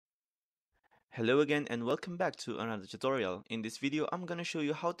Hello again and welcome back to another tutorial. In this video, I'm gonna show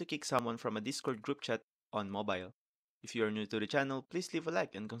you how to kick someone from a Discord group chat on mobile. If you are new to the channel, please leave a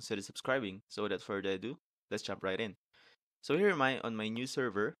like and consider subscribing. So without further ado, let's jump right in. So here am I on my new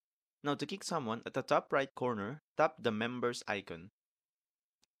server. Now to kick someone, at the top right corner, tap the members icon.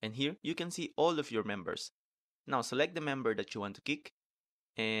 And here, you can see all of your members. Now select the member that you want to kick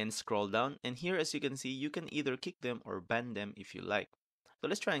and scroll down. And here, as you can see, you can either kick them or ban them if you like. So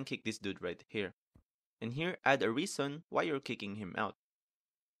let's try and kick this dude right here. And here, add a reason why you're kicking him out,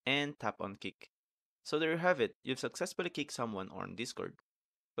 and tap on kick. So there you have it, you've successfully kicked someone on Discord.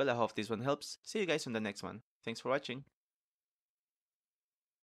 Well, I hope this one helps. See you guys on the next one. Thanks for watching.